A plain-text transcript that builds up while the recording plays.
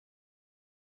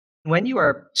When you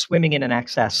are swimming in an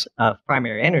excess of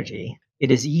primary energy,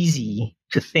 it is easy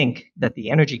to think that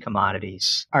the energy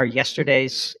commodities are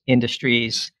yesterday's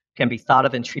industries, can be thought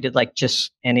of and treated like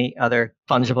just any other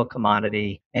fungible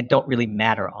commodity, and don't really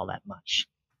matter all that much.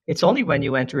 It's only when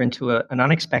you enter into an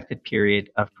unexpected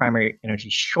period of primary energy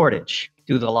shortage,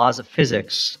 do the laws of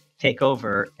physics take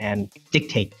over and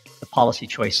dictate the policy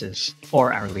choices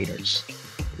for our leaders.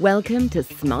 Welcome to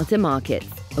Smarter Markets,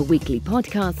 a weekly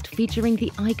podcast featuring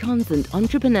the icons and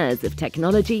entrepreneurs of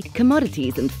technology,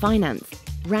 commodities and finance,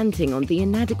 ranting on the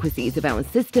inadequacies of our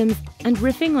systems and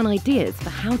riffing on ideas for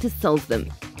how to solve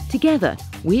them. Together,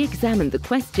 we examine the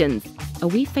questions: are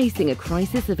we facing a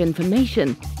crisis of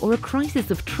information or a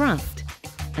crisis of trust?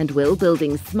 And will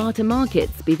building smarter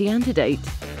markets be the antidote?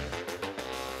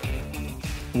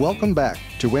 Welcome back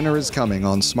to Winter is Coming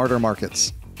on Smarter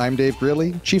Markets. I'm Dave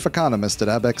Greely, Chief Economist at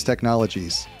Abex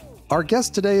Technologies. Our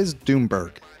guest today is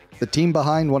Doomberg, the team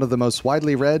behind one of the most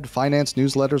widely read finance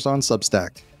newsletters on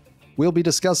Substack. We'll be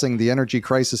discussing the energy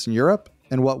crisis in Europe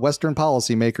and what Western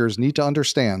policymakers need to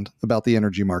understand about the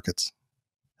energy markets.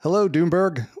 Hello,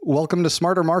 Doomberg. Welcome to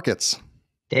Smarter Markets.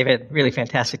 David, really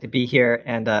fantastic to be here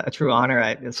and a true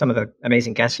honor. Some of the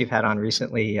amazing guests you've had on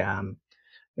recently. I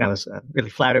was really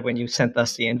flattered when you sent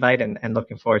us the invite and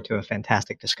looking forward to a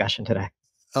fantastic discussion today.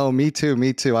 Oh, me too.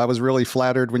 I was really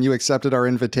flattered when you accepted our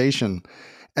invitation.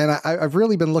 And I've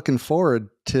really been looking forward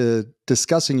to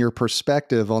discussing your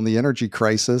perspective on the energy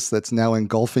crisis that's now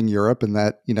engulfing Europe and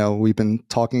that, we've been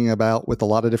talking about with a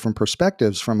lot of different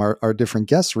perspectives from our different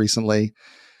guests recently.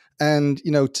 And,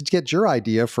 to get your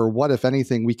idea for what, if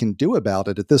anything, we can do about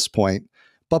it at this point.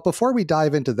 But before we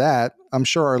dive into that, I'm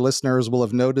sure our listeners will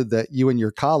have noted that you and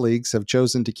your colleagues have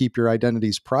chosen to keep your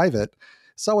identities private.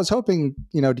 So I was hoping,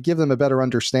 to give them a better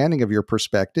understanding of your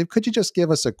perspective. Could you just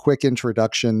give us a quick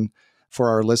introduction for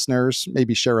our listeners,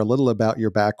 maybe share a little about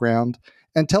your background,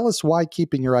 and tell us why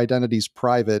keeping your identities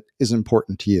private is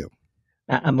important to you?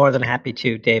 I'm more than happy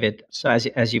to, David. So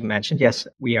as you mentioned, yes,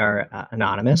 we are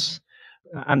anonymous.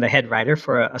 I'm the head writer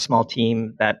for a small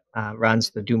team that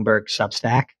runs the Doomberg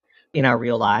Substack. In our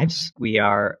real lives, we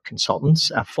are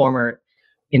consultants, former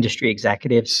industry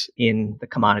executives in the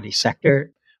commodity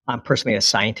sector. I'm personally a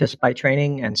scientist by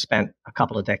training and spent a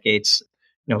couple of decades,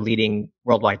 leading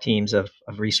worldwide teams of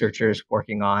researchers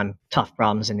working on tough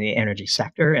problems in the energy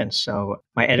sector. And so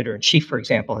my editor-in-chief, for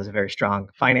example, has a very strong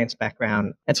finance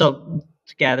background. And so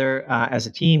together as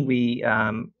a team, we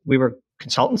were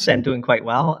consultants and doing quite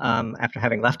well. After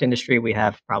having left industry, we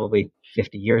have probably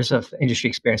 50 years of industry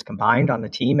experience combined on the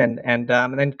team. And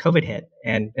then COVID hit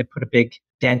and it put a big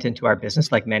dent into our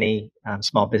business. Like many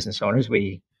small business owners,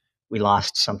 we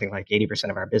lost something like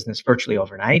 80% of our business virtually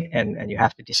overnight. And you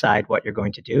have to decide what you're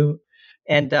going to do.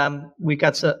 And we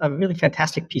got a really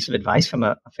fantastic piece of advice from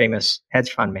a famous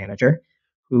hedge fund manager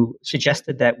who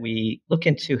suggested that we look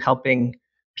into helping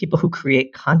people who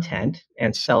create content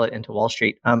and sell it into Wall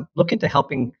Street, look into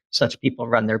helping such people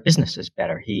run their businesses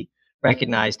better. He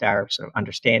recognized our sort of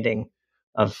understanding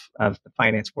of the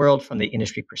finance world from the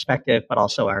industry perspective, but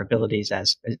also our abilities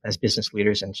as business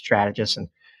leaders and strategists.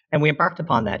 And we embarked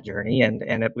upon that journey. And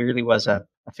it really was a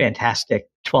fantastic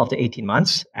 12 to 18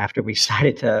 months after we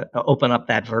decided to open up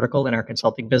that vertical in our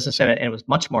consulting business. And it was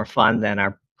much more fun than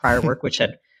our prior work, which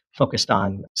had focused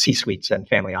on C-suites and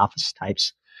family office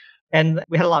types. And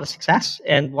we had a lot of success.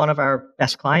 And one of our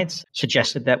best clients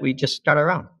suggested that we just start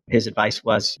our own. His advice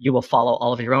was, you will follow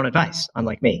all of your own advice,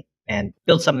 unlike me, and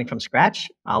build something from scratch.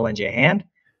 I'll lend you a hand.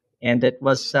 And it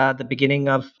was the beginning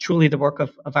of truly the work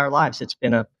of our lives. It's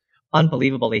been an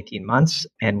unbelievable 18 months,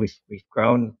 and we've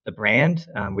grown the brand.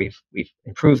 We've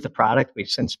improved the product. We've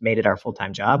since made it our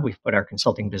full-time job. We've put our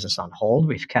consulting business on hold.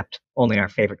 We've kept only our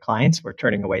favorite clients. We're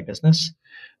turning away business.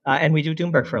 And we do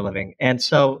Doomberg for a living. And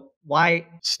so why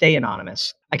stay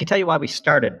anonymous? I can tell you why we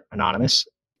started anonymous.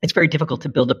 It's very difficult to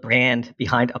build a brand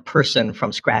behind a person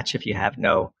from scratch if you have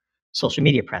no social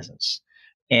media presence.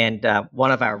 And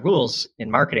one of our rules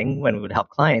in marketing when we would help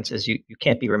clients is you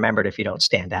can't be remembered if you don't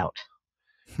stand out.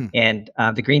 And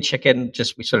the green chicken,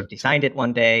 we sort of designed it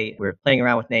one day. We were playing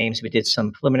around with names. We did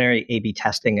some preliminary A/B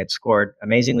testing. It scored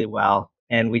amazingly well.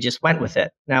 And we just went with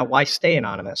it. Now, why stay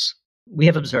anonymous? We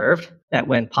have observed that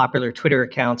when popular Twitter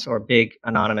accounts or big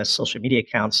anonymous social media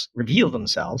accounts reveal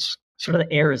themselves, sort of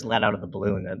the air is let out of the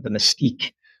balloon. The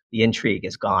mystique, the intrigue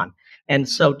is gone. And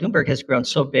so Doomberg has grown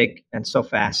so big and so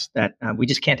fast that we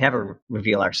just can't ever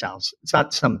reveal ourselves. It's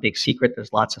not some big secret.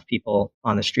 There's lots of people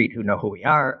on the street who know who we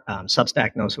are.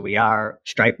 Substack knows who we are.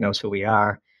 Stripe knows who we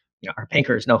are. Our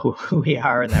bankers know who we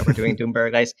are and that we're doing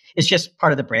Doomberg. It's just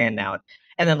part of the brand now.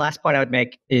 And then last point I would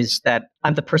make is that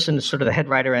I'm the person who's sort of the head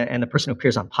writer and the person who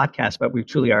appears on podcasts, but we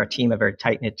truly are a team, a very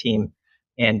tight-knit team.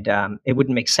 And it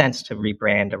wouldn't make sense to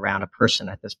rebrand around a person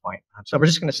at this point. So we're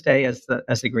just going to stay as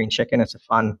the green chicken. It's a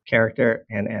fun character,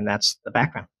 and that's the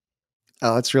background.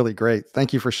 Oh, that's really great.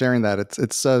 Thank you for sharing that.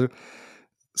 It's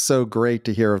so great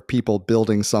to hear of people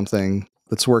building something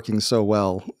that's working so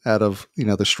well out of,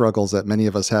 the struggles that many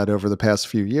of us had over the past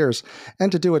few years,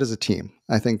 and to do it as a team.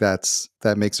 I think that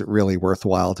makes it really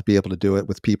worthwhile to be able to do it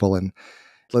with people and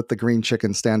let the green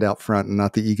chicken stand out front and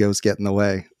not the egos get in the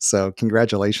way. So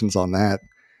congratulations on that.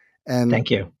 And thank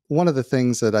you. One of the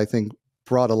things that I think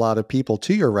brought a lot of people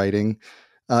to your writing,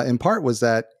 in part, was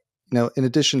that, in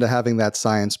addition to having that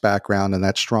science background and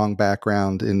that strong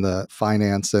background in the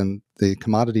finance and the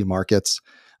commodity markets,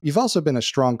 you've also been a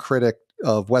strong critic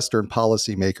of Western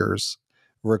policymakers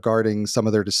regarding some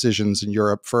of their decisions in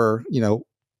Europe for,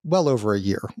 well over a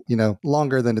year,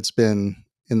 longer than it's been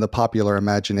in the popular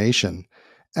imagination.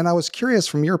 And I was curious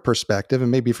from your perspective, and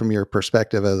maybe from your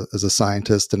perspective as a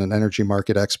scientist and an energy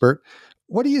market expert,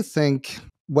 what do you think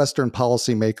Western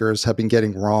policymakers have been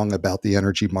getting wrong about the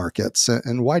energy markets?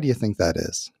 And why do you think that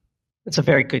is? It's a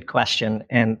very good question.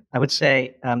 And I would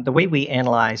say the way we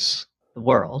analyze the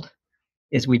world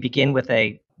is we begin with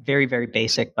a very, very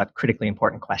basic but critically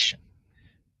important question.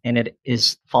 And it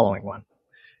is the following one.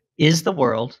 Is the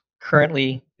world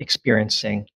currently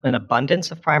experiencing an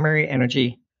abundance of primary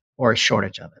energy or a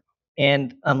shortage of it?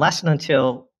 And unless and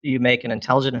until you make an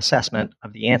intelligent assessment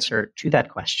of the answer to that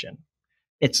question,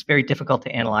 it's very difficult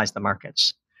to analyze the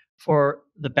markets. For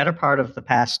the better part of the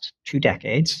past 2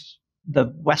 decades, the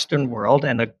Western world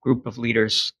and a group of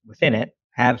leaders within it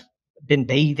have been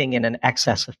bathing in an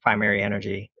excess of primary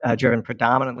energy, driven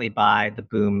predominantly by the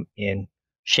boom in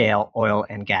shale oil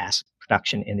and gas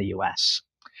production in the US.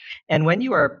 And when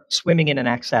you are swimming in an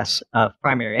excess of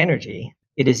primary energy,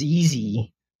 it is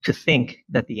easy to think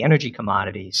that the energy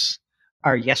commodities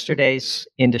are yesterday's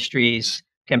industries,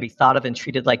 can be thought of and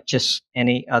treated like just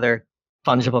any other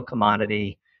fungible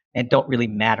commodity, and don't really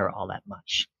matter all that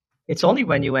much. It's only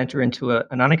when you enter into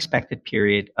an unexpected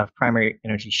period of primary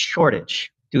energy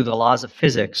shortage do the laws of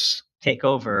physics take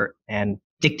over and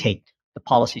dictate the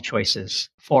policy choices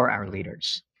for our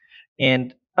leaders.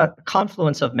 And a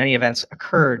confluence of many events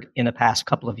occurred in the past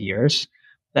couple of years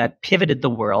that pivoted the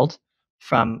world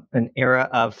from an era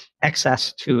of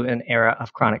excess to an era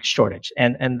of chronic shortage.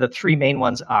 And the 3 main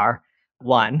ones are,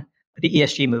 1, the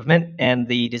ESG movement and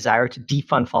the desire to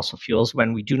defund fossil fuels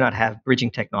when we do not have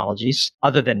bridging technologies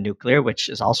other than nuclear, which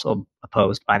is also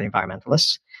opposed by the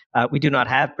environmentalists. We do not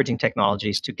have bridging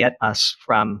technologies to get us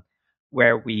from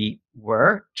where we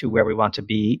were to where we want to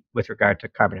be with regard to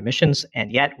carbon emissions.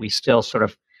 And yet we still sort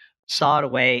of sawed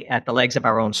away at the legs of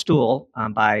our own stool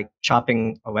by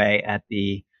chopping away at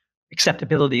the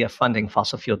acceptability of funding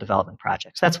fossil fuel development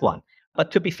projects. That's one.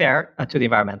 But to be fair to the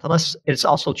environmentalists, it's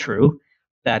also true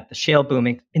that the shale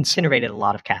booming incinerated a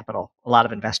lot of capital, a lot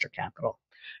of investor capital.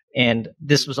 And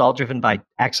this was all driven by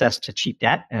access to cheap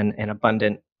debt and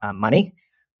abundant money.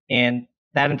 And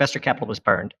that investor capital was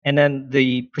burned. And then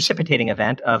the precipitating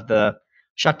event of the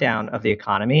shutdown of the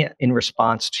economy in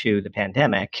response to the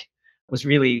pandemic was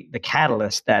really the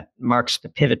catalyst that marks the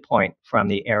pivot point from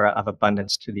the era of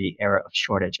abundance to the era of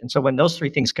shortage. And so when those 3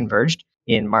 things converged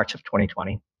in March of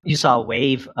 2020, you saw a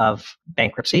wave of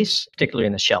bankruptcies, particularly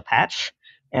in the shale patch.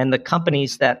 And the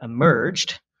companies that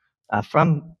emerged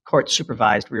from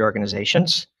court-supervised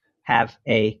reorganizations have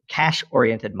a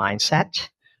cash-oriented mindset.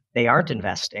 They aren't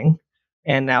investing.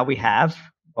 And now we have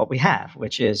what we have,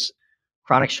 which is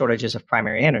chronic shortages of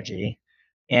primary energy.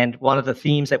 And one of the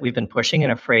themes that we've been pushing,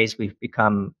 and a phrase we've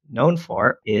become known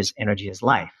for, is energy is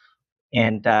life.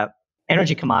 And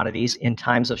energy commodities in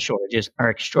times of shortages are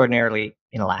extraordinarily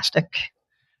inelastic.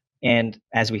 And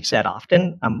as we've said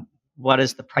often, what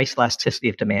is the price elasticity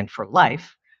of demand for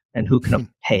life, and who can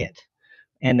pay it?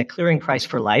 And the clearing price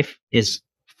for life is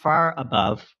far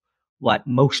above what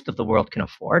most of the world can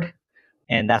afford.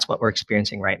 And that's what we're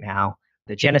experiencing right now.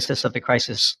 The genesis of the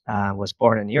crisis was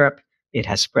born in Europe. It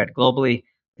has spread globally.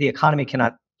 The economy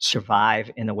cannot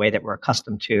survive in the way that we're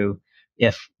accustomed to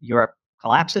if Europe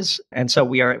collapses. And so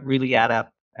we are really at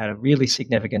a really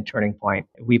significant turning point,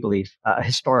 we believe, a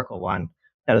historical one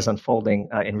that is unfolding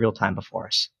in real time before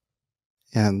us.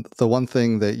 And the one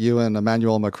thing that you and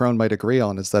Emmanuel Macron might agree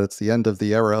on is that it's the end of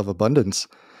the era of abundance.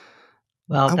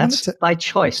 Well, that's by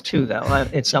choice too, though,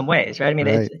 in some ways, right? I mean,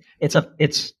 right.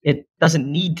 It doesn't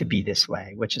need to be this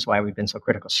way, which is why we've been so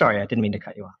critical. Sorry, I didn't mean to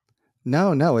cut you off.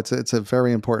 No, it's a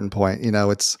very important point.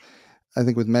 I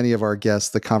think with many of our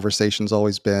guests, the conversation's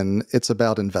always been, it's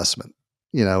about investment.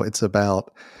 It's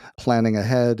about planning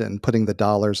ahead and putting the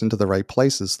dollars into the right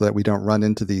places so that we don't run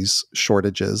into these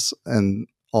shortages and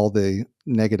all the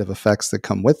negative effects that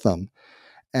come with them.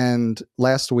 And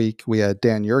last week we had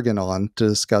Dan Jurgen on to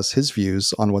discuss his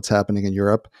views on what's happening in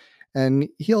Europe. And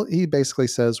he basically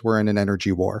says we're in an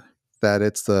energy war, that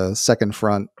it's the second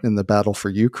front in the battle for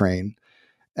Ukraine.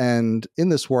 And in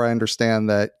this war, I understand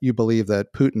that you believe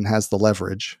that Putin has the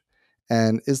leverage.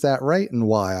 And is that right, and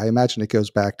why? I imagine it goes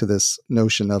back to this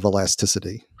notion of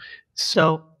elasticity.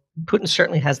 So Putin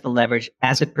certainly has the leverage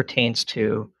as it pertains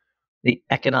to the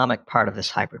economic part of this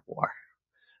hybrid war.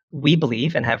 We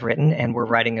believe and have written, and we're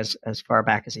writing as far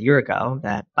back as a year ago,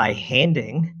 that by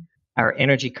handing our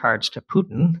energy cards to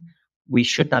Putin, we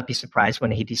should not be surprised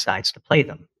when he decides to play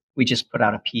them. We just put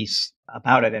out a piece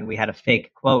about it, and we had a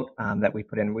fake quote that we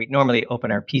put in. We normally open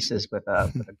our pieces with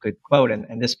a good quote,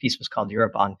 and this piece was called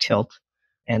Europe on Tilt.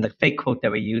 And the fake quote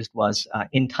that we used was,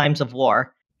 in times of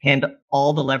war, hand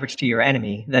all the leverage to your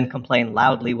enemy, then complain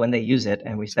loudly when they use it.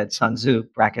 And we said Sun Tzu,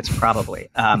 brackets probably.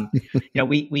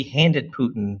 We handed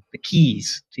Putin the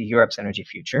keys to Europe's energy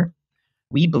future.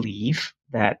 We believe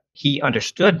that he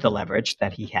understood the leverage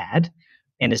that he had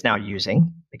and is now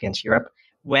using against Europe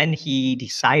when he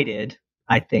decided,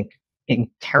 I think,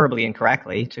 terribly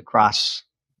incorrectly, to cross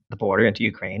the border into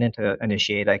Ukraine and to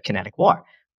initiate a kinetic war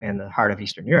in the heart of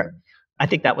Eastern Europe. I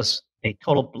think that was a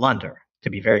total blunder,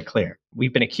 to be very clear.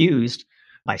 We've been accused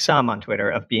by some on Twitter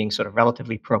of being sort of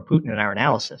relatively pro-Putin in our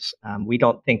analysis. We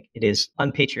don't think it is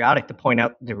unpatriotic to point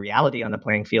out the reality on the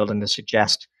playing field and to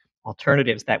suggest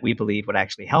alternatives that we believe would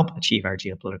actually help achieve our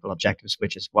geopolitical objectives,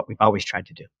 which is what we've always tried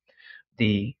to do.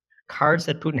 The cards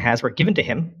that Putin has were given to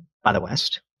him by the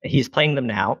West. He's playing them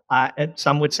now.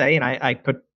 Some would say, and I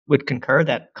would concur,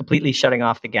 that completely shutting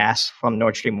off the gas from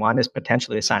Nord Stream 1 is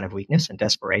potentially a sign of weakness and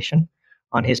desperation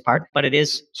on his part, but it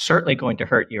is certainly going to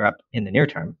hurt Europe in the near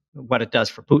term. What it does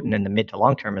for Putin in the mid to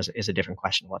long term is a different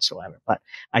question whatsoever. But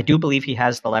I do believe he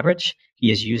has the leverage.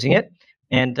 He is using it.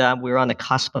 And we're on the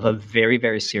cusp of a very,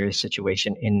 very serious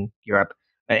situation in Europe.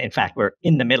 In fact, we're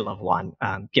in the middle of one,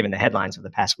 given the headlines of the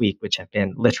past week, which have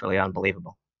been literally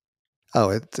unbelievable. Oh,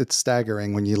 it's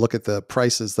staggering when you look at the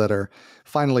prices that are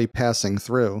finally passing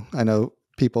through. I know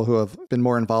people who have been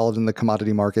more involved in the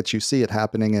commodity markets, you see it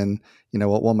happening in,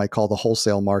 what one might call the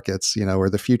wholesale markets, or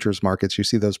the futures markets. You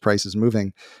see those prices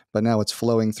moving, but now it's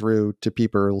flowing through to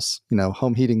people's,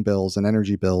 home heating bills and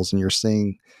energy bills. And you're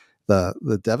seeing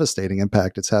the devastating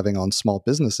impact it's having on small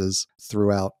businesses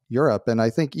throughout Europe. And I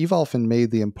think you've often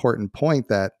made the important point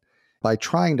that by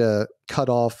trying to cut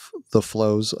off the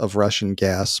flows of Russian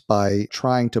gas, by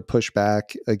trying to push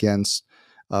back against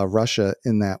Russia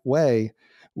in that way,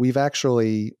 we've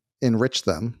actually enriched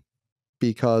them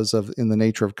because of, in the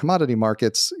nature of commodity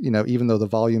markets, even though the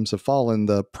volumes have fallen,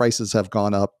 the prices have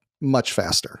gone up much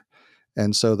faster.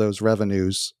 And so those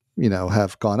revenues,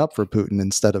 have gone up for Putin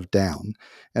instead of down.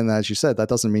 And as you said, that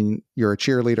doesn't mean you're a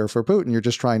cheerleader for Putin. You're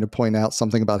just trying to point out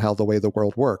something about how the way the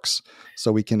world works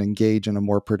so we can engage in a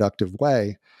more productive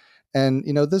way. And,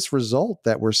 this result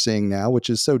that we're seeing now, which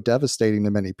is so devastating to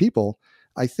many people,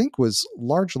 I think was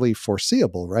largely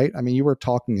foreseeable, right? I mean, you were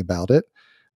talking about it.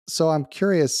 So I'm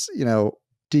curious,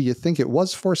 do you think it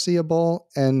was foreseeable?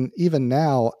 And even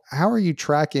now, how are you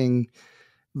tracking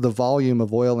the volume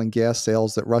of oil and gas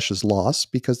sales that Russia's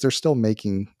lost? Because they're still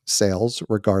making sales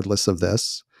regardless of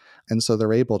this. And so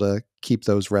they're able to keep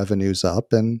those revenues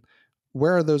up. And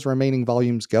where are those remaining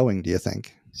volumes going, do you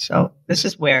think? So this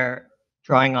is where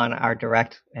drawing on our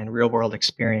direct and real world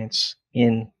experience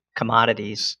in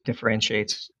commodities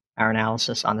differentiates our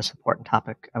analysis on this important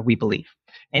topic, we believe.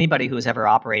 Anybody who has ever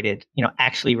operated,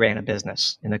 actually ran a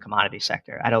business in the commodity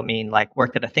sector. I don't mean like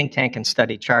worked at a think tank and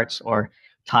studied charts or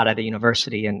taught at a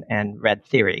university and read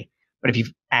theory. But if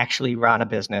you've actually run a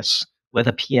business with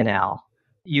a P&L,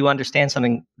 you understand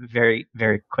something very,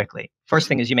 very quickly. First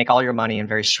thing is you make all your money in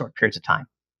very short periods of time.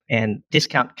 And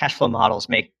discount cash flow models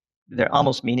they're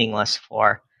almost meaningless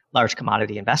for large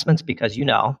commodity investments because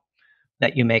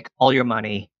that you make all your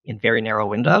money in very narrow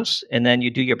windows, and then you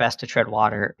do your best to tread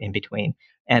water in between.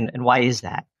 And why is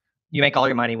that? You make all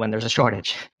your money when there's a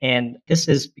shortage. And this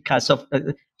is because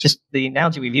just the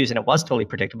analogy we've used, and it was totally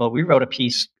predictable. We wrote a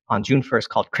piece on June 1st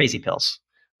called Crazy Pills,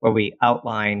 where we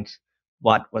outlined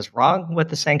what was wrong with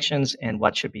the sanctions and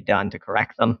what should be done to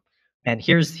correct them. And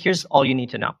here's all you need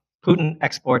to know. Putin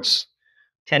exports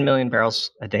 10 million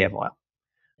barrels a day of oil.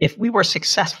 If we were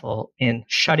successful in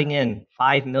shutting in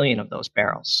 5 million of those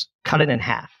barrels, cut it in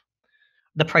half,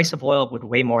 the price of oil would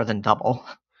way more than double.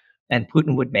 And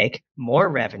Putin would make more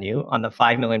revenue on the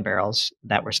 5 million barrels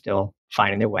that were still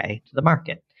finding their way to the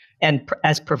market. And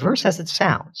as perverse as it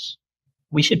sounds,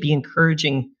 We should be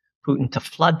encouraging Putin to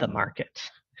flood the market.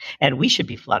 And we should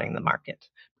be flooding the market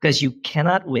because you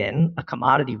cannot win a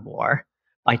commodity war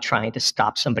by trying to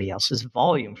stop somebody else's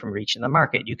volume from reaching the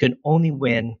market. You can only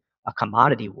win a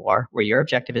commodity war where your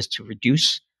objective is to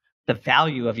reduce the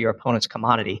value of your opponent's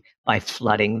commodity by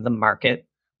flooding the market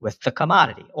with the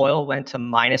commodity. Oil went to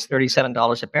minus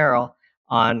 $37 a barrel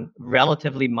on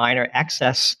relatively minor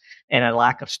excess and a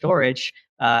lack of storage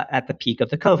at the peak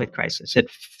of the COVID crisis. It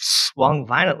swung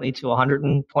violently to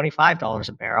 $125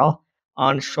 a barrel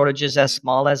on shortages as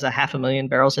small as 500,000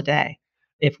 barrels a day.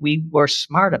 If we were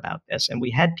smart about this and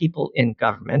we had people in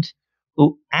government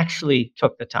who actually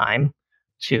took the time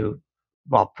to,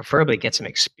 well, preferably get some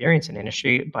experience in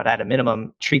industry, but at a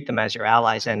minimum, treat them as your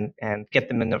allies and get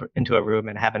them into a room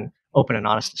and have an open and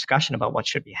honest discussion about what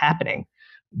should be happening,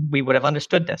 we would have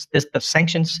understood this. The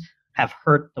sanctions have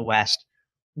hurt the West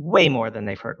way more than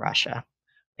they've hurt Russia.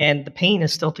 And the pain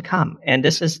is still to come. And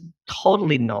this is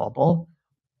totally knowable,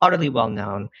 utterly well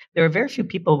known. There are very few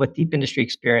people with deep industry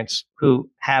experience who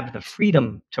have the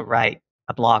freedom to write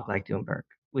a blog like Doomberg.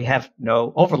 We have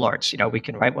no overlords. We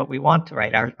can write what we want to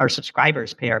write. Our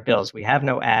subscribers pay our bills. We have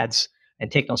no ads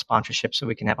and take no sponsorship, so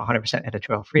we can have 100%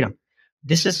 editorial freedom.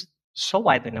 This is so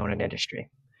widely known in industry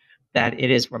that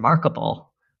it is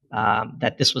remarkable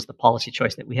that this was the policy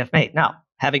choice that we have made. Now,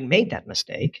 having made that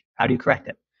mistake, how do you correct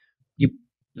it? You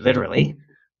literally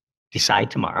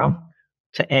decide tomorrow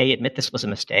to A, admit this was a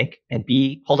mistake, and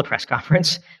B, hold a press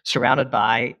conference surrounded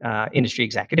by industry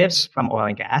executives from oil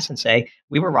and gas and say,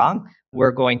 we were wrong.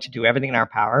 We're going to do everything in our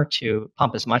power to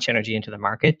pump as much energy into the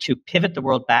market to pivot the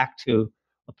world back to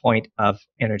a point of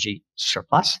energy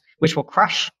surplus, which will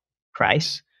crush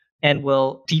price and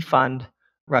will defund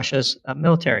Russia's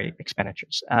military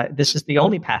expenditures. This is the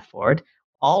only path forward.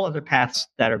 All other paths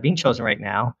that are being chosen right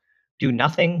now do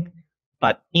nothing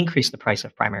but increase the price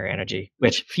of primary energy,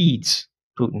 which feeds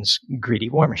Putin's greedy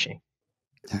war machine.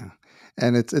 Yeah.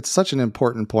 And it's such an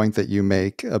important point that you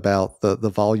make about the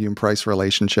volume price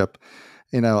relationship.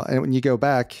 And when you go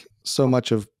back, so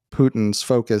much of Putin's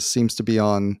focus seems to be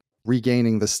on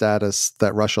regaining the status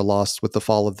that Russia lost with the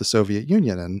fall of the Soviet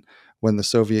Union. And when the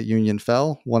Soviet Union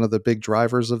fell, one of the big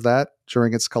drivers of that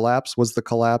during its collapse was the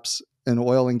collapse in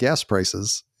oil and gas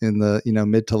prices in the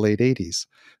mid to late 80s.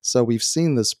 So we've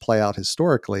seen this play out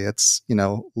historically. It's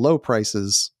low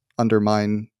prices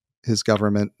undermine his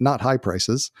government, not high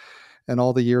prices. And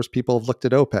all the years people have looked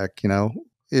at OPEC,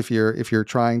 if you're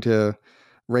trying to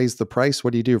raise the price,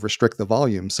 what do? Restrict the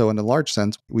volume. So in a large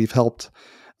sense, we've helped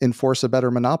enforce a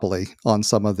better monopoly on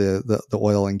some of the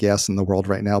oil and gas in the world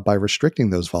right now by restricting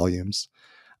those volumes,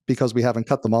 because we haven't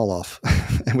cut them all off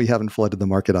and we haven't flooded the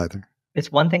market either.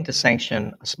 It's one thing to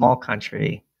sanction a small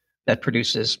country that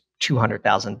produces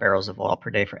 200,000 barrels of oil per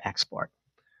day for export.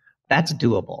 That's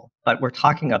doable, but we're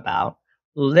talking about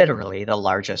literally the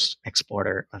largest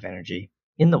exporter of energy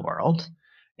in the world.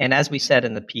 And as we said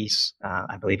in the piece,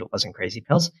 I believe it was in Crazy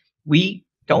Pills, we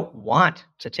shouldn't want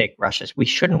to take Russia's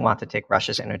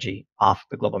energy off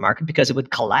the global market because it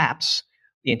would collapse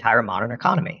the entire modern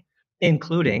economy,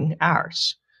 including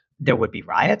ours. There would be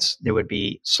riots, there would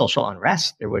be social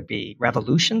unrest, there would be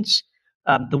revolutions.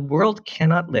 The world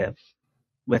cannot live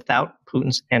without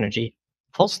Putin's energy.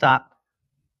 Full stop.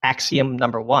 Axiom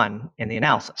number one in the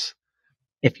analysis.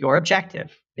 If your objective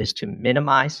is to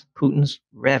minimize Putin's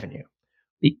revenue,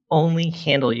 the only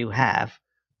handle you have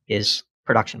is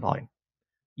production volume,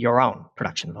 your own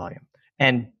production volume,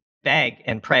 and beg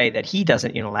and pray that he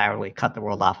doesn't unilaterally cut the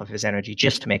world off of his energy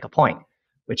just to make a point,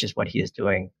 which is what he is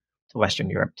doing to Western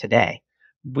Europe today.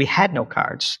 We had no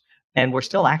cards, and we're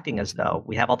still acting as though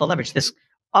we have all the leverage. This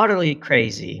utterly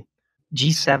crazy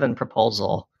G7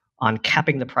 proposal on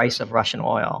capping the price of Russian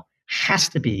oil has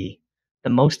to be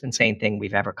the most insane thing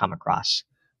we've ever come across.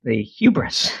 The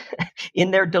hubris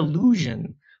in their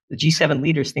delusion, the G7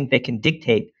 leaders think they can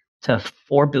dictate to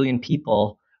 4 billion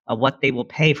people what they will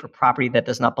pay for property that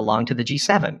does not belong to the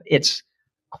G7. It's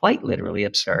quite literally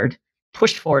absurd,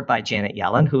 pushed forward by Janet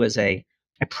Yellen, who is a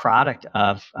product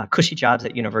of cushy jobs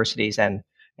at universities and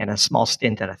a small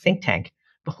stint at a think tank,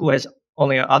 but who has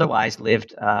only otherwise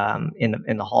lived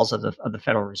in the halls of the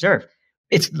Federal Reserve.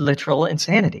 It's literal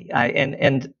insanity.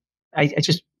 It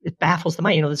baffles the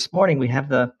mind. This morning we have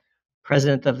the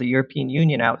president of the European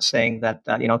Union out saying that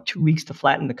 2 weeks to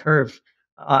flatten the curve.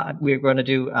 We're going to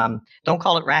do, don't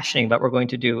call it rationing, but we're going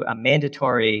to do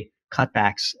mandatory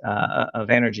cutbacks of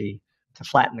energy to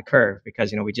flatten the curve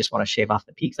because we just want to shave off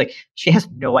the peaks. Like, she has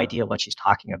no idea what she's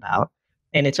talking about,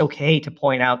 and it's okay to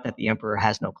point out that the emperor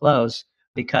has no clothes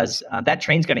because that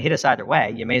train's going to hit us either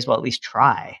way. You may as well at least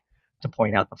try. to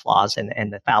point out the flaws and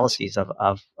the fallacies of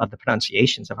the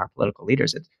pronunciations of our political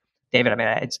leaders. David, I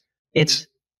mean, it's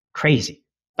crazy,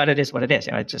 but it is what it is.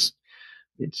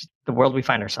 It's the world we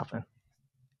find ourselves in.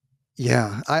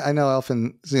 Yeah, I know I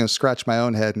often scratch my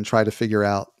own head and try to figure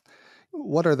out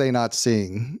what are they not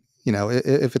seeing.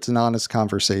 If it's an honest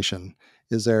conversation,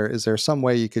 is there some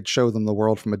way you could show them the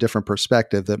world from a different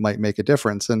perspective that might make a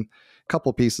difference? And a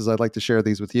couple pieces I'd like to share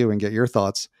these with you and get your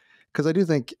thoughts, because I do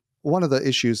think one of the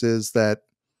issues is that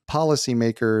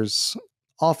policymakers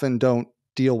often don't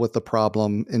deal with the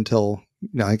problem until,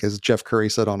 I think as Jeff Curry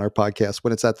said on our podcast,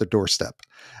 when it's at the doorstep.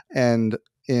 And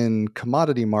in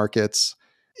commodity markets,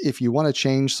 if you want to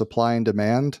change supply and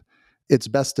demand, it's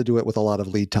best to do it with a lot of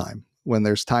lead time, when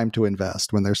there's time to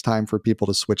invest, when there's time for people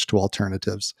to switch to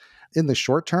alternatives. In the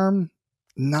short term,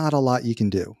 not a lot you can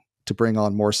do to bring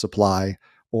on more supply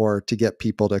or to get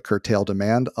people to curtail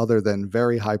demand other than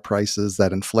very high prices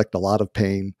that inflict a lot of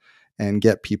pain and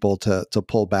get people to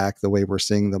pull back the way we're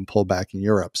seeing them pull back in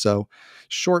Europe. So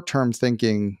short-term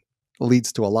thinking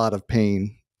leads to a lot of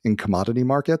pain in commodity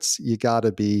markets. You got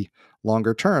to be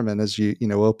longer term. And as you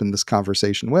open this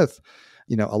conversation with,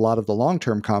 a lot of the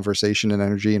long-term conversation in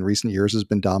energy in recent years has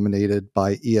been dominated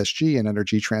by ESG and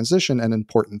energy transition and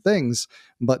important things,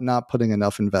 but not putting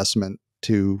enough investment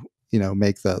to,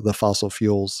 make the fossil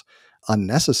fuels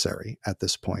unnecessary at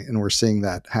this point. And we're seeing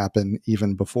that happen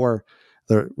even before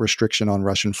the restriction on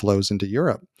Russian flows into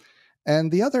Europe.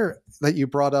 And the other that you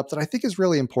brought up that I think is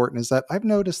really important is that I've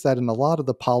noticed that in a lot of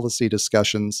the policy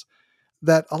discussions,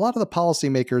 that a lot of the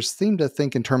policymakers seem to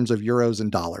think in terms of euros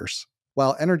and dollars,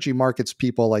 while energy markets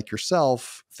people like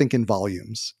yourself think in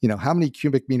volumes. How many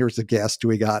cubic meters of gas do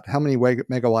we got? How many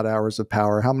megawatt hours of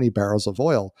power? How many barrels of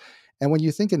oil? And when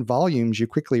you think in volumes, you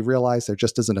quickly realize there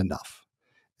just isn't enough.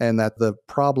 And that the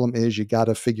problem is you got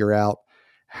to figure out,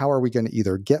 how are we going to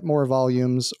either get more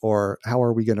volumes, or how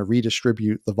are we going to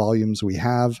redistribute the volumes we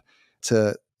have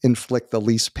to inflict the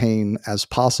least pain as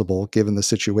possible, given the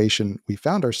situation we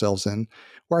found ourselves in,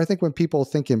 where I think when people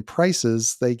think in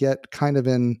prices, they get kind of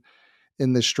in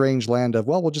this strange land of,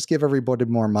 well, we'll just give everybody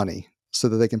more money so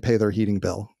that they can pay their heating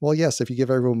bill. Well, yes, if you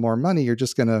give everyone more money, you're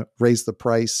just going to raise the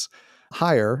price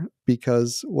higher,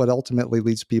 because what ultimately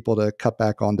leads people to cut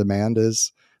back on demand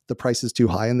is the price is too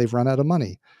high and they've run out of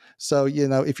money. So,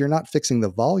 if you're not fixing the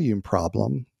volume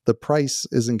problem, the price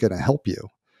isn't going to help you.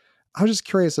 I was just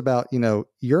curious about,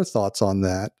 your thoughts on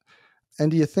that.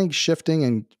 And do you think shifting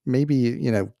and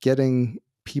maybe, getting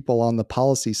people on the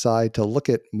policy side to look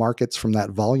at markets from that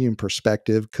volume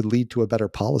perspective could lead to a better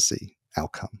policy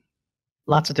outcome?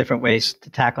 Lots of different ways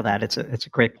to tackle that. It's a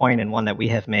great point, and one that we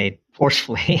have made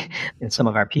forcefully in some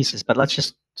of our pieces. But let's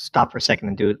just stop for a second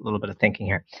and do a little bit of thinking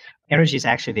here. Energy is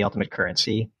actually the ultimate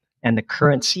currency, and the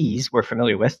currencies we're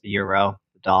familiar with, the euro,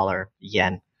 the dollar, the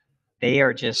yen, they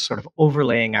are just sort of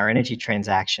overlaying our energy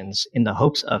transactions in the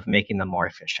hopes of making them more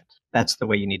efficient. That's the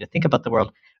way you need to think about the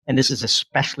world. And this is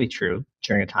especially true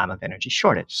during a time of energy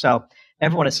shortage. So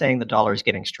everyone is saying the dollar is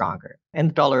getting stronger, and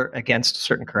the dollar against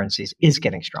certain currencies is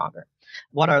getting stronger.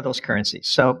 What are those currencies?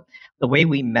 So the way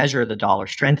we measure the dollar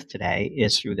strength today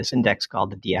is through this index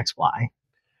called the DXY.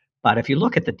 But if you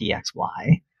look at the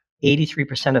DXY,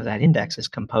 83% of that index is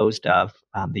composed of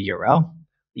the euro,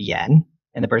 the yen,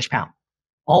 and the British pound.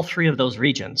 All three of those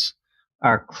regions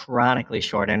are chronically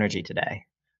short energy today.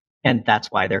 And that's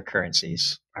why their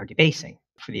currencies are debasing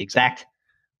for the exact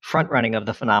front running of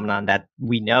the phenomenon that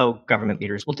we know government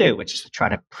leaders will do, which is to try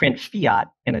to print fiat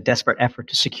in a desperate effort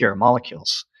to secure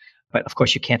molecules. But of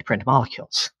course, you can't print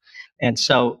molecules. And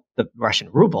so the Russian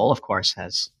ruble, of course,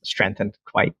 has strengthened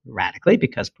quite radically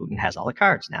because Putin has all the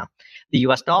cards now. The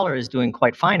US dollar is doing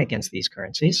quite fine against these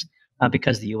currencies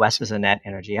because the US is a net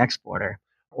energy exporter,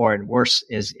 or worse,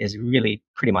 is really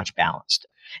pretty much balanced.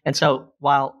 And so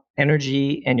while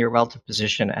energy and your relative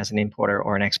position as an importer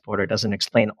or an exporter doesn't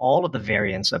explain all of the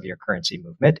variance of your currency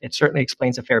movement, it certainly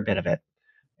explains a fair bit of it.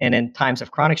 And in times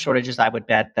of chronic shortages, I would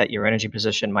bet that your energy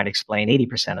position might explain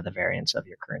 80% of the variance of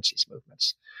your currency's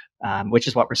movements, which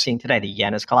is what we're seeing today. The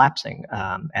yen is collapsing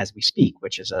as we speak,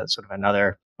 which is a sort of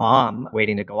another bomb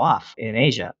waiting to go off in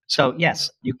Asia. So yes,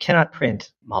 you cannot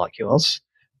print molecules.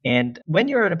 And when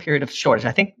you're in a period of shortage,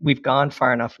 I think we've gone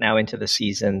far enough now into the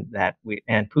season that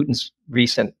and Putin's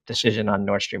recent decision on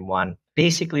Nord Stream 1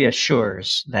 basically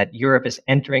assures that Europe is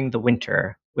entering the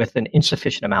winter with an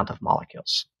insufficient amount of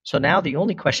molecules. So now the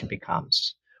only question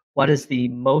becomes, what is the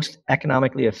most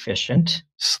economically efficient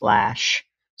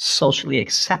 / socially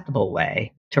acceptable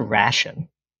way to ration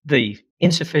the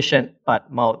insufficient but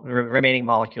remaining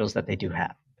molecules that they do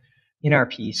have? in our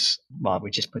piece, well, we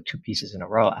just put two pieces in a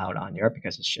row out on Europe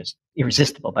because it's just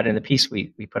irresistible. But in the piece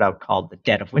we put out called The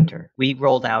Dead of Winter, we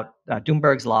rolled out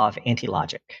Doomberg's law of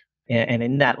anti-logic. And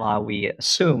in that law, we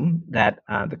assume that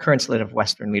the current slate of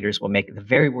Western leaders will make the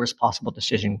very worst possible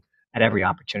decision at every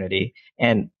opportunity.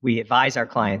 And we advise our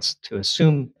clients to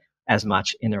assume as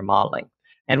much in their modeling.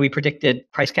 And we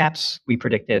predicted price caps, we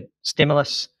predicted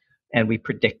stimulus, and we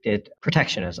predicted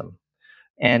protectionism.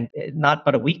 And not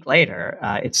but a week later,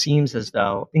 it seems as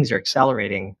though things are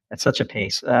accelerating at such a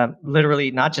pace.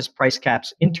 Literally, not just price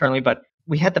caps internally, but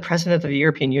we had the president of the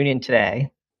European Union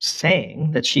today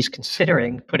saying that she's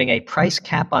considering putting a price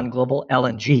cap on global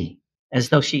LNG, as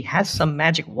though she has some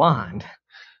magic wand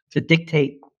to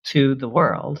dictate to the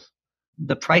world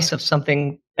the price of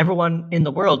something everyone in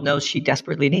the world knows she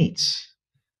desperately needs.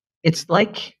 It's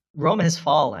like Rome has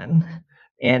fallen,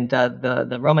 and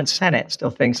the Roman Senate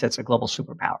still thinks it's a global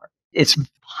superpower. It's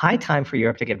high time for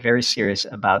Europe to get very serious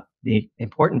about the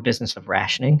important business of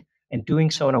rationing and doing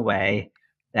so in a way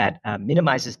that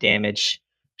minimizes damage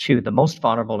to the most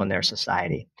vulnerable in their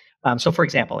society. So, for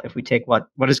example, if we take what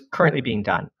is currently being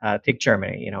done, take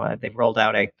Germany. They've rolled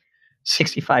out a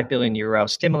 65 billion euro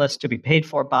stimulus to be paid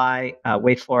for by,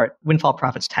 wait for it, windfall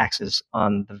profits taxes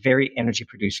on the very energy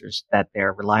producers that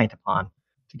they're reliant upon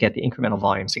to get the incremental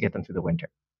volumes to get them through the winter.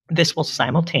 This will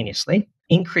simultaneously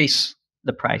increase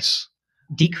the price,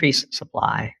 decrease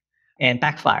supply, and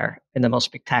backfire in the most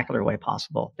spectacular way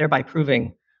possible, thereby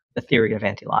proving the theory of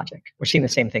anti-logic. We're seeing the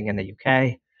same thing in the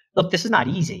UK. Look, this is not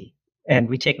easy, and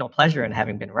we take no pleasure in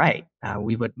having been right.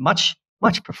 We would much,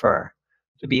 much prefer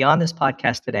to be on this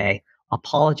podcast today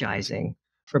apologizing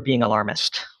for being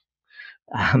alarmist.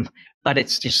 But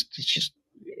it's just,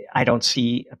 I don't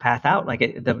see a path out. Like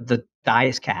the die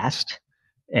is cast,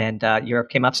 and Europe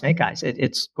came up snake eyes.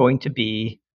 It's going to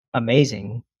be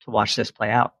amazing to watch this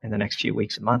play out in the next few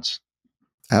weeks and months.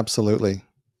 Absolutely.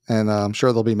 And I'm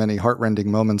sure there'll be many heartrending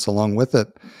moments along with it.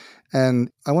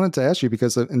 And I wanted to ask you,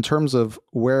 because in terms of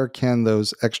where can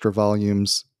those extra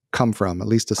volumes come from, at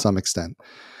least to some extent,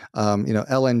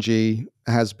 LNG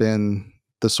has been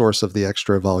the source of the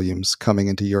extra volumes coming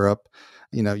into Europe.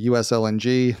 US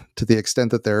LNG, to the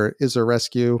extent that there is a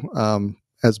rescue,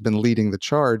 has been leading the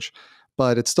charge,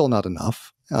 but it's still not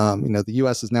enough. The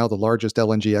U.S. is now the largest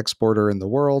LNG exporter in the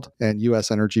world, and U.S.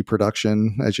 energy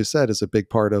production, as you said, is a big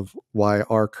part of why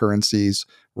our currency's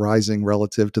rising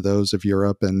relative to those of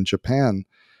Europe and Japan.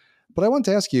 But I want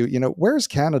to ask you, where's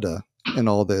Canada in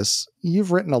all this?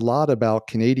 You've written a lot about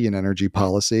Canadian energy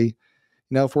policy.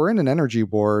 Now, if we're in an energy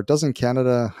war, doesn't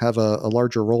Canada have a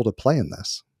larger role to play in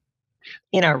this?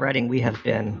 In our writing, we have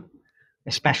been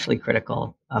especially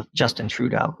critical of Justin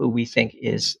Trudeau, who we think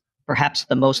is perhaps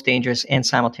the most dangerous and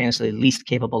simultaneously least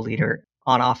capable leader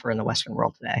on offer in the Western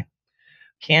world today.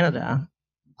 Canada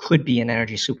could be an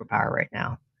energy superpower right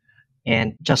now.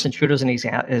 And Justin Trudeau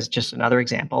is just another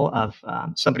example of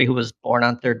somebody who was born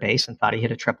on third base and thought he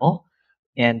hit a triple.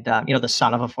 And, the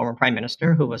son of a former prime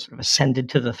minister who was sort of ascended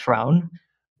to the throne,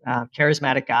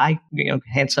 charismatic guy,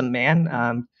 handsome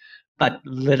man, but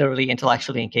literally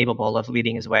intellectually incapable of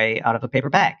leading his way out of a paper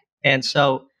bag. And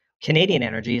so Canadian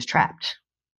energy is trapped.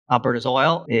 Alberta's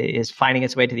oil is finding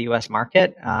its way to the U.S.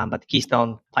 market, but the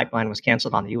Keystone pipeline was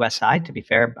canceled on the U.S. side. To be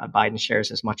fair, Biden shares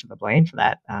as much of the blame for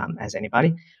that as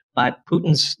anybody. But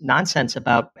Putin's nonsense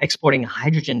about exporting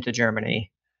hydrogen to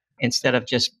Germany instead of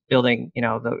just building,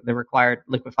 the required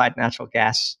liquefied natural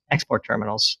gas export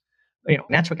terminals.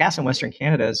 Natural gas in Western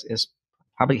Canada is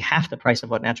probably half the price of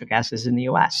what natural gas is in the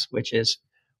U.S., which is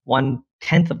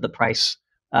 1/10 of the price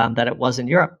that it was in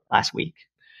Europe last week.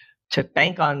 To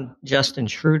bank on Justin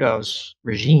Trudeau's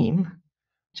regime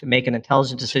to make an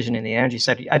intelligent decision in the energy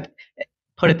sector, I'd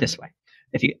put it this way.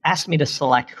 If you asked me to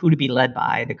select who to be led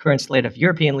by, the current slate of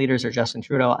European leaders or Justin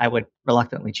Trudeau, I would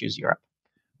reluctantly choose Europe.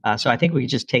 So I think we could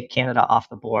just take Canada off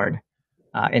the board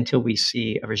until we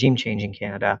see a regime change in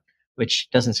Canada, which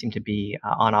doesn't seem to be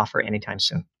on offer anytime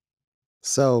soon.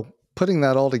 So putting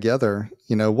that all together,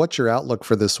 what's your outlook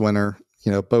for this winter,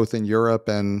 both in Europe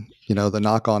and, the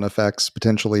knock-on effects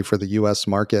potentially for the U.S.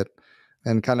 market?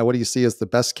 And kind of what do you see as the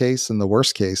best case and the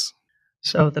worst case?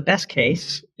 So the best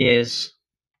case is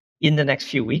in the next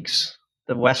few weeks,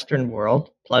 the Western world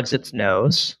plugs its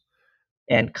nose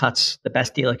and cuts the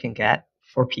best deal it can get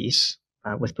for peace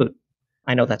with Putin.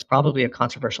 I know that's probably a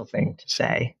controversial thing to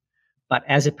say, but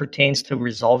as it pertains to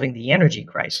resolving the energy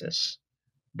crisis,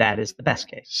 that is the best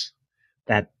case.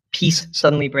 That peace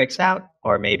suddenly breaks out,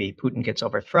 or maybe Putin gets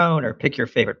overthrown, or pick your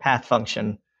favorite path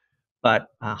function, but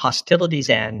hostilities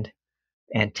end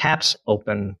and taps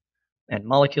open and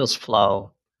molecules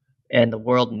flow and the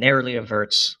world narrowly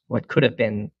averts what could have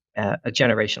been a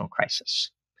generational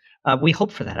crisis. We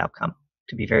hope for that outcome,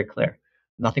 to be very clear.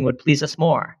 Nothing would please us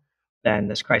more than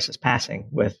this crisis passing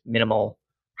with minimal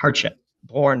hardship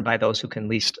borne by those who can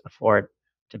least afford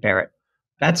to bear it.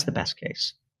 That's the best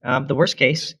case. The worst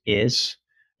case is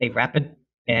a rapid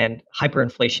and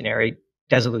hyperinflationary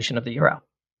dissolution of the euro.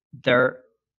 There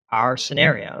are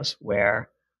scenarios where,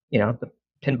 the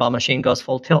pinball machine goes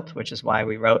full tilt, which is why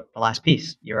we wrote the last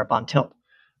piece, Europe on Tilt.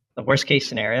 The worst case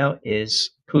scenario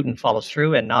is Putin follows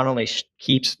through and not only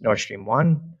keeps Nord Stream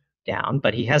 1 down,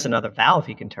 but he has another valve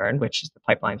he can turn, which is the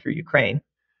pipeline through Ukraine.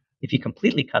 If he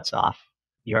completely cuts off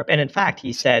Europe, and in fact,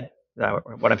 he said,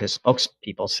 one of his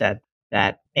spokespeople said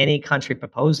that any country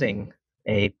proposing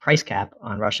a price cap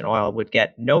on Russian oil would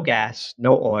get no gas,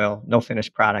 no oil, no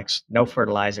finished products, no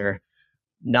fertilizer,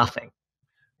 nothing.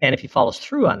 And if he follows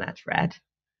through on that threat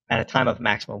at a time of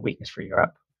maximum weakness for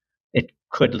Europe, it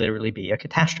could literally be a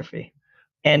catastrophe.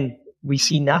 And we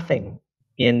see nothing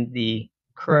in the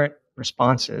current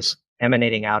responses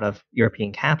emanating out of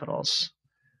European capitals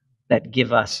that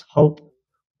give us hope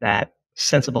that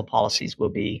sensible policies will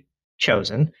be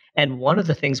chosen. And one of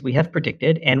the things we have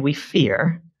predicted and we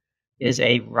fear is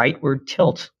a rightward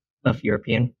tilt of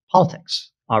European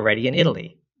politics. Already in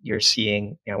Italy, you're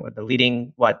seeing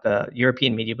what the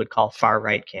European media would call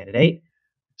far-right candidate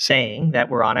saying that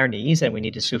we're on our knees and we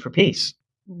need to sue for peace.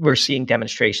 We're seeing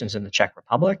demonstrations in the Czech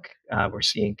Republic. We're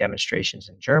seeing demonstrations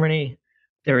in Germany.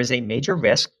 There is a major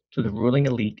risk to the ruling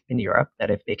elite in Europe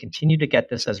that if they continue to get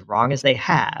this as wrong as they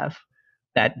have,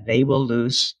 that they will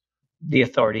lose the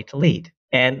authority to lead.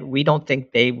 And we don't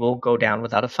think they will go down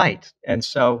without a fight. And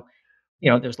so,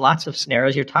 there's lots of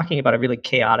scenarios. You're talking about a really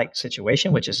chaotic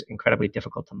situation, which is incredibly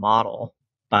difficult to model.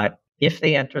 But if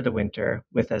they enter the winter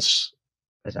with as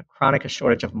a chronic a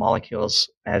shortage of molecules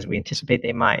as we anticipate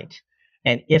they might,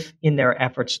 and if in their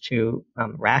efforts to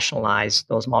rationalize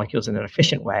those molecules in an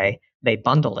efficient way, they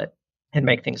bundle it and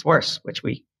make things worse, which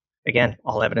again,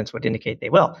 all evidence would indicate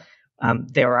they will.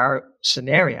 There are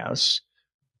scenarios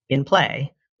in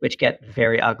play which get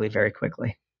very ugly very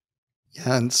quickly.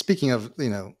 Yeah, and speaking of,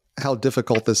 how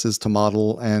difficult this is to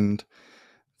model and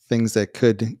things that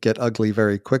could get ugly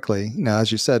very quickly. Now,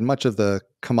 as you said, much of the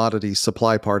commodity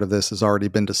supply part of this has already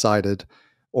been decided,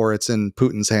 or it's in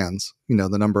Putin's hands,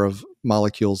 the number of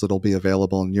molecules that'll be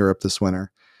available in Europe this winter.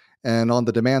 And on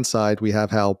the demand side, we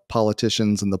have how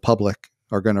politicians and the public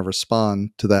are going to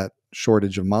respond to that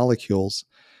shortage of molecules.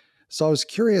 So I was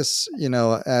curious,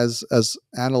 as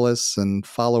analysts and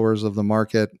followers of the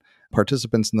market,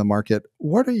 participants in the market,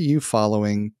 what are you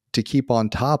following to keep on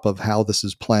top of how this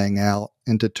is playing out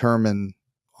and determine,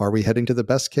 are we heading to the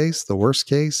best case, the worst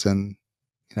case, and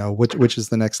which is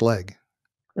the next leg?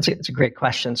 It's a great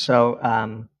question. So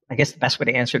I guess the best way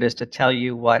to answer it is to tell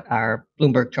you what our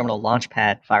Bloomberg Terminal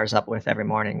Launchpad fires up with every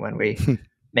morning when we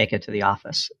make it to the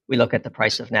office. We look at the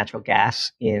price of natural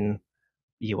gas in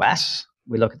the US,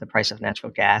 we look at the price of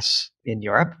natural gas in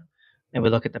Europe, and we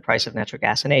look at the price of natural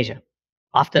gas in Asia.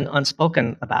 Often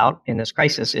unspoken about in this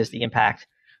crisis is the impact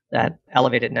that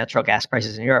elevated natural gas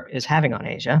prices in Europe is having on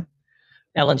Asia.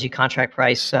 LNG contract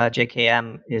price,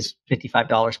 JKM, is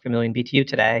 $55 per million BTU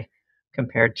today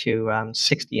compared to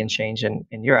 60 and change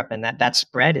in Europe. And that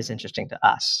spread is interesting to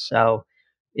us. So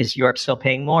is Europe still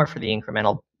paying more for the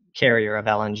incremental carrier of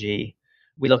LNG?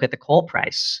 We look at the coal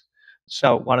price.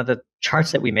 So one of the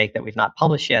charts that we make that we've not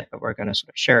published yet, but we're going to sort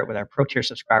of share it with our Pro Tier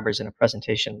subscribers in a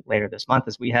presentation later this month,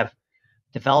 is we have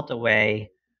developed a way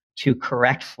to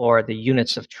correct for the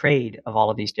units of trade of all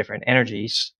of these different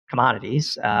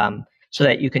commodities, so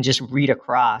that you can just read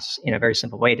across in a very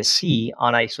simple way to see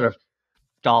on a sort of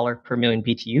dollar per million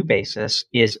BTU basis,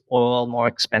 is oil more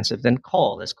expensive than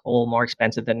coal? Is coal more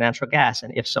expensive than natural gas?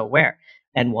 And if so, where?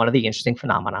 And one of the interesting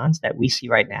phenomenons that we see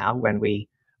right now when we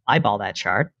eyeball that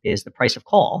chart is the price of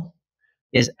coal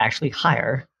is actually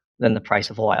higher than the price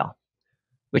of oil,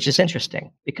 which is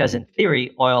interesting because in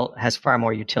theory, oil has far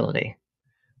more utility.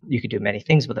 You could do many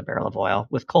things with a barrel of oil.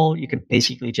 With coal, you can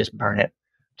basically just burn it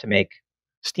to make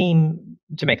steam,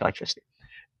 to make electricity.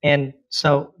 And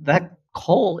so that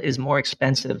coal is more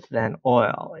expensive than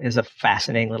oil is a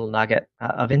fascinating little nugget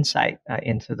of insight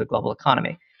into the global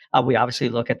economy. We obviously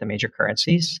look at the major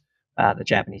currencies, the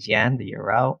Japanese yen, the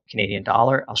euro, Canadian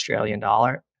dollar, Australian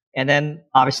dollar, and then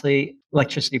obviously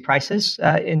electricity prices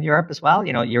in Europe as well.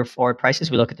 Year forward prices,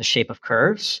 we look at the shape of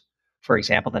curves. For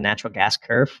example, the natural gas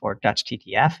curve for Dutch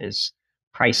TTF is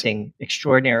pricing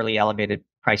extraordinarily elevated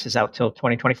prices out till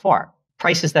 2024.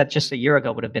 Prices that just a year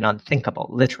ago would have been unthinkable,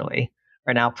 literally,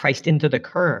 are now priced into the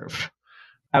curve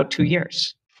out 2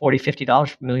 years. $40, $50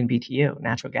 per million BTU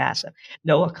natural gas.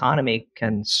 No economy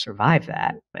can survive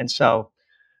that. And so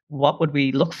what would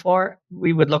we look for?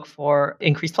 We would look for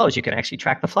increased flows. You can actually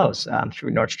track the flows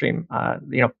through Nord Stream.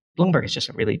 Bloomberg is just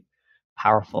a really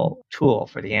powerful tool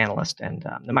for the analyst, and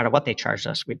no matter what they charge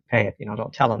us, we'd pay it.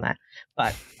 Don't tell them that.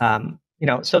 But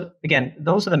so again,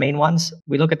 those are the main ones.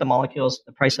 We look at the molecules,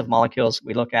 the price of molecules.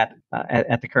 We look at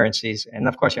the currencies, and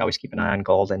of course, you always keep an eye on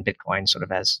gold and Bitcoin, sort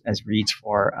of as reads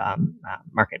for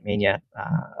market mania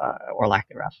or lack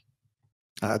thereof.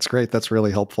 That's great. That's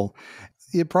really helpful.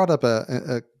 You brought up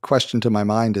a question to my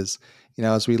mind is,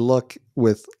 as we look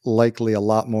with likely a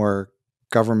lot more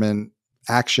government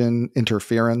action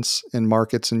interference in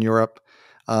markets in Europe,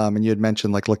 and you had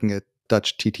mentioned like looking at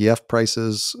Dutch TTF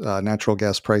prices, natural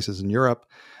gas prices in Europe.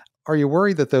 Are you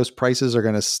worried that those prices are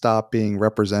going to stop being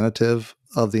representative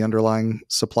of the underlying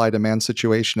supply-demand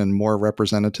situation and more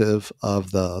representative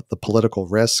of the political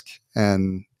risk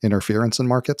and interference in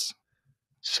markets?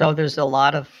 So there's a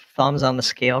lot of thumbs on the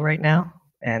scale right now,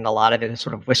 and a lot of it is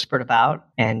sort of whispered about,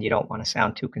 and you don't want to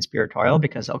sound too conspiratorial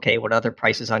because, okay, what other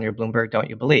prices on your Bloomberg don't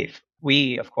you believe?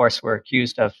 We, of course, were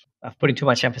accused of putting too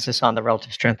much emphasis on the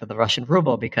relative strength of the Russian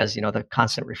ruble because, the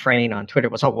constant refrain on Twitter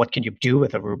was, oh, what can you do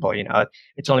with a ruble?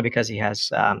 It's only because he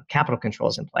has capital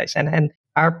controls in place. And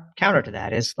our counter to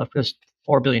that is, look, there's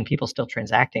 4 billion people still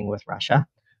transacting with Russia.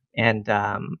 And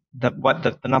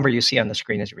the number you see on the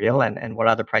screen is real, and what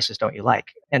other prices don't you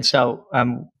like? And so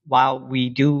while we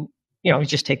do, we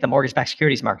just take the mortgage-backed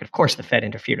securities market. Of course, the Fed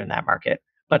interfered in that market,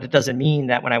 but it doesn't mean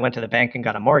that when I went to the bank and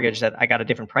got a mortgage that I got a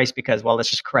different price because, well,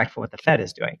 this is correct for what the Fed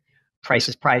is doing. Price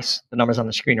is price. The numbers on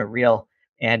the screen are real.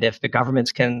 And if the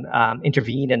governments can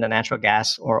intervene in the natural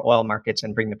gas or oil markets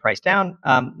and bring the price down,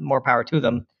 more power to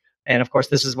them. And of course,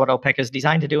 this is what OPEC is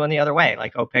designed to do in the other way.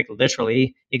 Like OPEC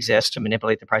literally exists to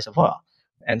manipulate the price of oil.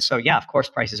 And so, yeah, of course,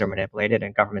 prices are manipulated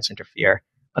and governments interfere.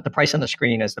 But the price on the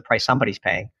screen is the price somebody's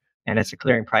paying, and it's a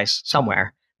clearing price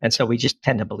somewhere. And so we just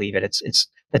tend to believe it.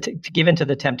 To give into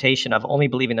the temptation of only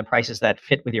believing the prices that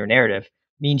fit with your narrative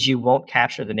means you won't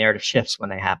capture the narrative shifts when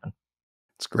they happen.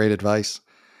 It's great advice.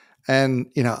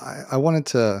 And, I wanted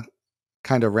to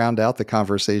kind of round out the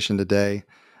conversation today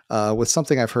with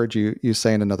something I've heard you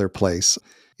say in another place.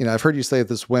 I've heard you say that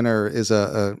this winter is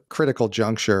a critical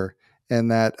juncture, and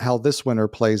that how this winter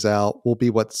plays out will be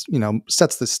what's,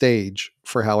 sets the stage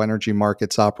for how energy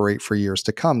markets operate for years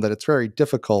to come, that it's very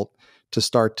difficult to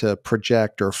start to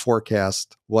project or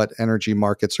forecast what energy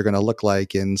markets are going to look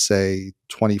like in, say,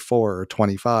 24 or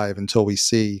 25 until we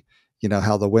see,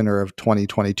 how the winter of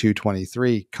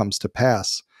 2022-23 comes to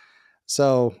pass.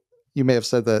 So you may have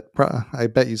said that, I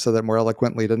bet you said that more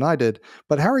eloquently than I did,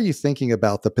 but how are you thinking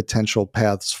about the potential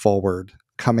paths forward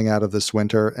coming out of this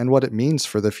winter and what it means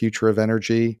for the future of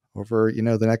energy over, the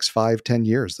next 5-10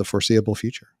 years, the foreseeable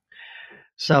future?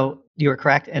 So you are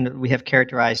correct. And we have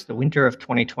characterized the winter of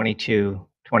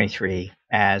 2022-23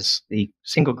 as the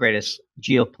single greatest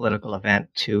geopolitical event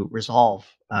to resolve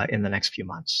in the next few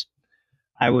months.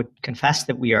 I would confess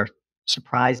that we are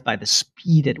surprised by the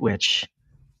speed at which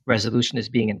resolution is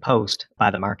being imposed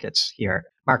by the markets here.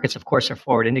 Markets, of course, are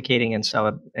forward indicating. And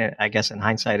so I guess in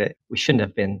hindsight, we shouldn't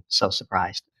have been so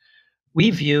surprised. We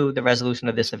view the resolution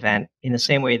of this event in the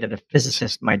same way that a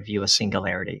physicist might view a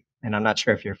singularity. And I'm not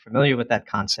sure if you're familiar with that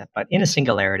concept, but in a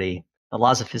singularity, the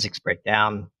laws of physics break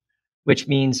down, which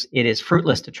means it is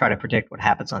fruitless to try to predict what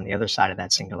happens on the other side of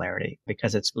that singularity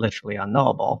because it's literally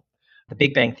unknowable. The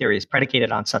Big Bang theory is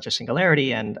predicated on such a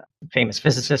singularity, and famous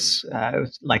physicists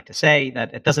like to say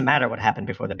that it doesn't matter what happened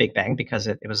before the Big Bang because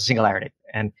it was a singularity.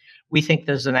 And we think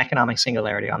there's an economic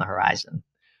singularity on the horizon.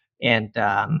 And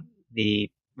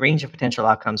the range of potential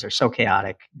outcomes are so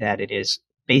chaotic that it is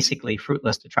basically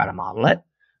fruitless to try to model it.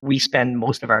 We spend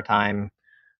most of our time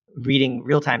reading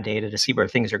real-time data to see where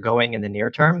things are going in the near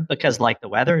term, because like the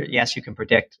weather, yes, you can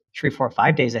predict 3, 4,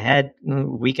 5 days ahead. A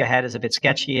week ahead is a bit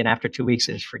sketchy, and after 2 weeks,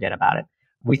 just forget about it.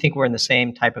 We think we're in the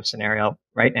same type of scenario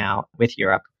right now with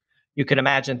Europe. You could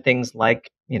imagine things like,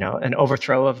 an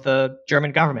overthrow of the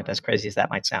German government, as crazy as that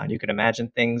might sound. You could imagine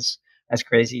things as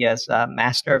crazy as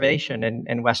mass starvation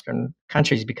in Western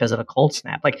countries because of a cold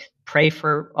snap. Like, pray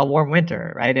for a warm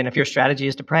winter, right? And if your strategy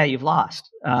is to pray, you've lost.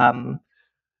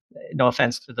 No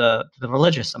offense to the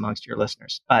religious amongst your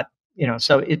listeners, but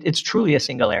so it's truly a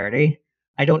singularity.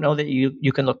 I don't know that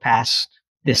you can look past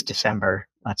this December,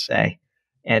 let's say,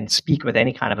 and speak with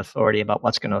any kind of authority about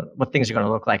what things are going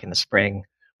to look like in the spring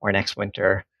or next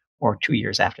winter or 2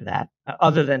 years after that,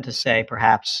 other than to say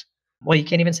perhaps, well, you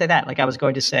can't even say that. Like, I was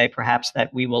going to say perhaps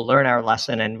that we will learn our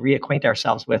lesson and reacquaint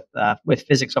ourselves with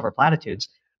physics over platitudes,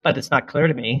 but it's not clear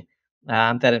to me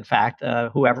that in fact,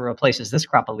 whoever replaces this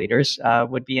crop of leaders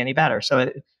would be any better. So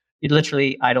it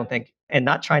literally, I don't think and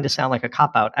not trying to sound like a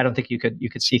cop-out, I don't think you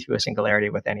could see through a singularity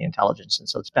with any intelligence. And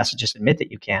so it's best to just admit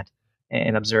that you can't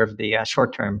and observe the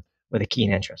short term with a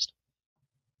keen interest.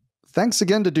 Thanks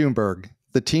again to Doomberg,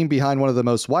 the team behind one of the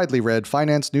most widely read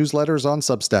finance newsletters on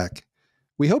Substack.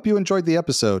 We hope you enjoyed the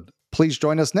episode. Please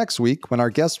join us next week when our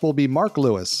guest will be Mark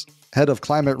Lewis, Head of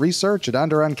Climate Research at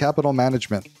Underground Capital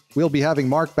Management. We'll be having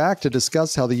Mark back to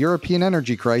discuss how the European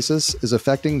energy crisis is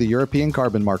affecting the European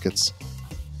carbon markets.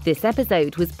 This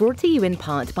episode was brought to you in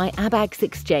part by Abax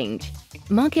Exchange.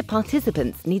 Market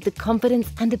participants need the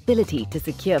confidence and ability to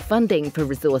secure funding for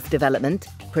resource development,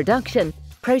 production,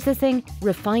 processing,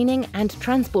 refining, and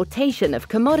transportation of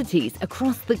commodities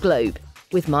across the globe,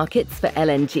 with markets for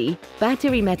LNG,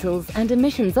 battery metals, and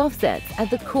emissions offsets at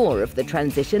the core of the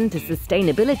transition to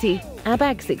sustainability.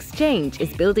 Abax Exchange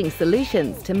is building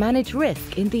solutions to manage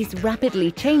risk in these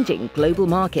rapidly changing global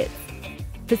markets,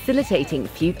 facilitating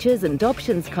futures and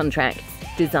options contracts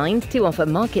designed to offer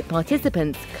market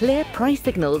participants clear price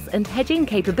signals and hedging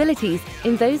capabilities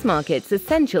in those markets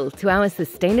essential to our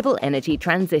sustainable energy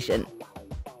transition.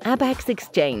 Abax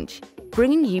Exchange,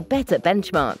 bringing you better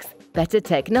benchmarks, better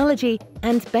technology,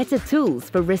 and better tools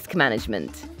for risk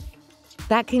management.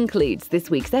 That concludes this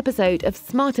week's episode of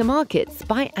Smarter Markets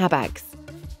by Abax.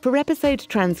 For episode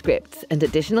transcripts and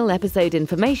additional episode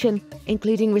information,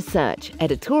 including research,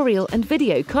 editorial, and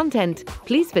video content,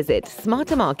 please visit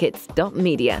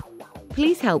smartermarkets.media.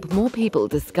 Please help more people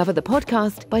discover the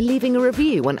podcast by leaving a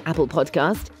review on Apple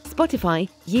Podcast, Spotify,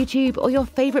 YouTube, or your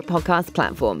favorite podcast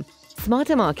platform.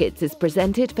 Smarter Markets is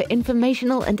presented for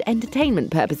informational and entertainment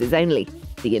purposes only.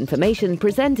 The information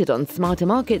presented on Smarter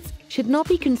Markets should not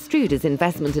be construed as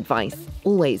investment advice.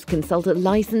 Always consult a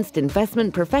licensed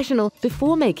investment professional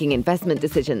before making investment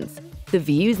decisions. The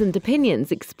views and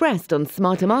opinions expressed on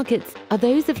Smarter Markets are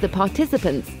those of the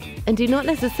participants and do not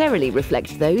necessarily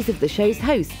reflect those of the show's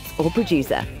hosts or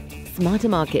producer. Smarter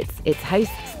Markets, its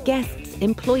hosts, guests,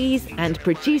 employees, and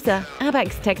producer,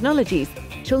 Abax Technologies,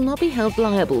 shall not be held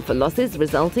liable for losses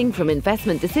resulting from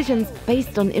investment decisions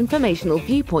based on informational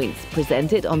viewpoints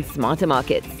presented on Smarter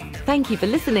Markets. Thank you for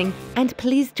listening, and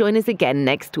please join us again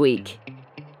next week.